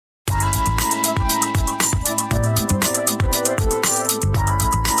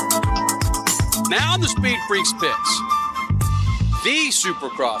Now the Speed Freaks pits, the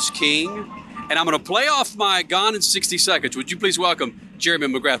Supercross King, and I'm going to play off my Gone in 60 Seconds. Would you please welcome Jeremy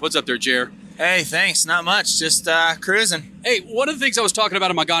McGrath? What's up there, Jer? Hey, thanks. Not much. Just cruising. Hey, one of the things I was talking about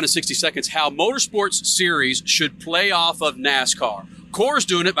in my Gone in 60 Seconds, how motorsports series should play off of NASCAR. Core's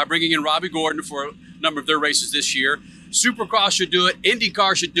doing it by bringing in Robbie Gordon for a number of their races this year. Supercross should do it.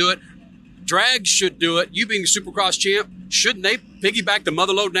 IndyCar should do it. Drag should do it. You being Supercross champ, shouldn't they piggyback the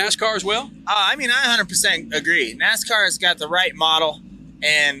motherlode NASCAR as well? I 100% agree. NASCAR has got the right model,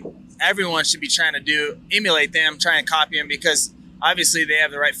 and everyone should be trying to emulate them, try and copy them, because obviously they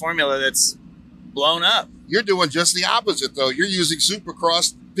have the right formula that's blown up. You're doing just the opposite, though. You're using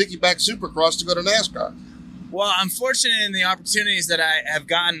Supercross, piggyback Supercross to go to NASCAR. Well, I'm fortunate in the opportunities that I have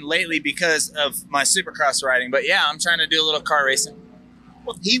gotten lately because of my Supercross riding. But yeah, I'm trying to do a little car racing.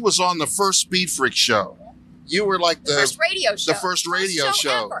 He was on the first Speed Freak show. You were like the first radio show. The first radio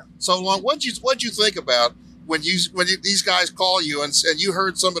show. Ever. So long. What'd you think about when these guys call you and you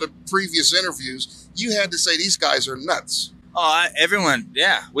heard some of the previous interviews? You had to say these guys are nuts. Oh, everyone,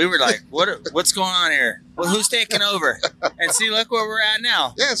 yeah. We were like, what's going on here? Well, who's taking over? And see, look where we're at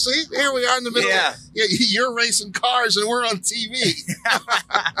now. Yeah, see, here we are in the middle. Yeah. You're racing cars and we're on TV.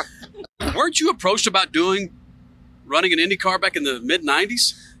 Weren't you approached about running an IndyCar back in the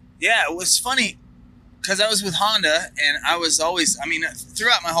mid-90s? Yeah, it was funny because I was with Honda, and I was always,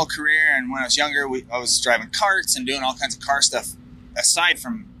 throughout my whole career and when I was younger, I was driving karts and doing all kinds of car stuff aside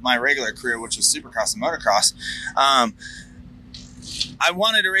from my regular career, which was Supercross and motocross. I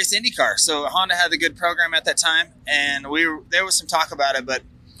wanted to race IndyCar, so Honda had the good program at that time, and there was some talk about it, but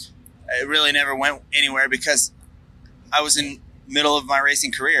it really never went anywhere because I was in middle of my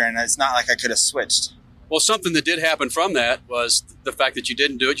racing career, and it's not like I could have switched. Well, something that did happen from that was the fact that you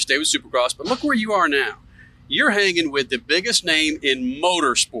didn't do it. You stayed with Supercross, but look where you are now. You're hanging with the biggest name in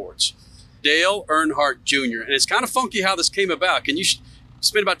motorsports, Dale Earnhardt Jr., and it's kind of funky how this came about. Can you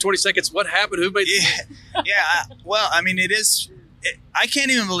spend about 20 seconds? What happened? Who made it? Yeah. Well, it is. I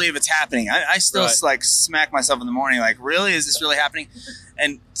can't even believe it's happening. I still smack myself in the morning like, really? Is this really happening?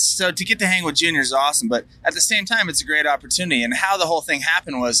 And so to get to hang with Junior is awesome, but at the same time, it's a great opportunity. And how the whole thing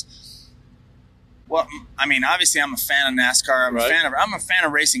happened was, well, obviously I'm a fan of NASCAR. I'm a fan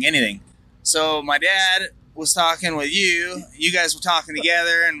of racing anything. So my dad was talking with you. You guys were talking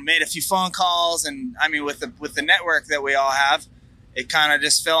together and made a few phone calls. And with the network that we all have, it kind of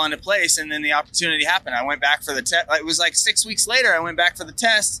just fell into place, and then the opportunity happened. I went back for the test. It was like 6 weeks later, I went back for the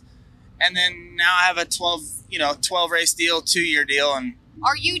test, and then now I have a 12 race deal, 2-year deal. And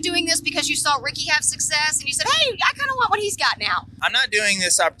are you doing this because you saw Ricky have success and you said, hey, I kind of want what he's got now? I'm not doing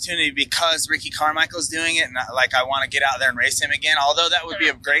this opportunity because Ricky Carmichael's doing it, and I want to get out there and race him again, although that would be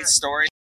a great story.